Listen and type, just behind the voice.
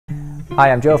Hi,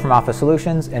 I'm Joe from Office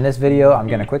Solutions. In this video, I'm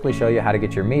going to quickly show you how to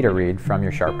get your meter read from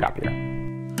your Sharp Copier.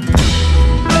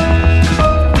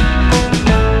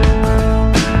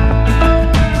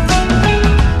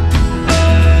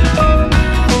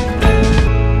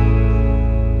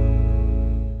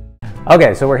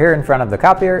 Okay, so we're here in front of the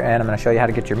copier and I'm going to show you how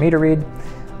to get your meter read.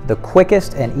 The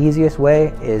quickest and easiest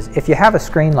way is if you have a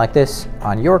screen like this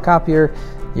on your copier,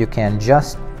 you can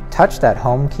just touch that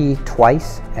home key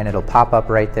twice and it'll pop up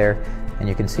right there and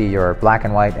you can see your black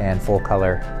and white and full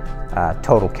color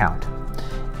total count.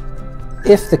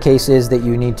 If the case is that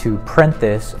you need to print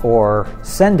this or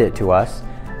send it to us,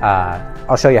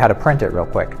 I'll show you how to print it real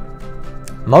quick.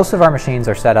 Most of our machines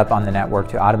are set up on the network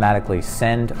to automatically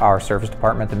send our service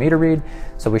department the meter read,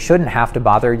 so we shouldn't have to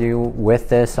bother you with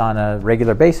this on a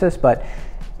regular basis, but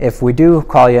if we do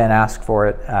call you and ask for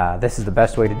it, this is the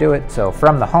best way to do it. So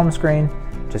from the home screen,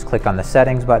 just click on the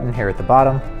settings button here at the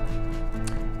bottom,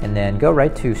 and then go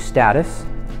right to status,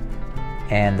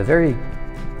 and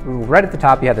right at the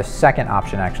top you have the second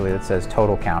option actually that says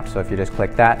total count. So if you just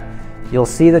click that, you'll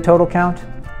see the total count.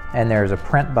 And there's a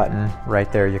print button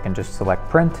right there. You can just select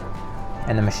print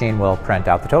and the machine will print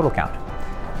out the total count.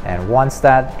 And once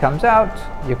that comes out,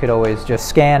 you could always just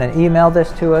scan and email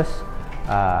this to us.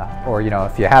 Or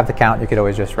if you have the count, you could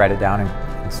always just write it down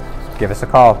and give us a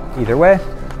call. Either way,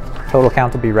 total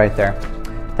count will be right there.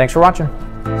 Thanks for watching.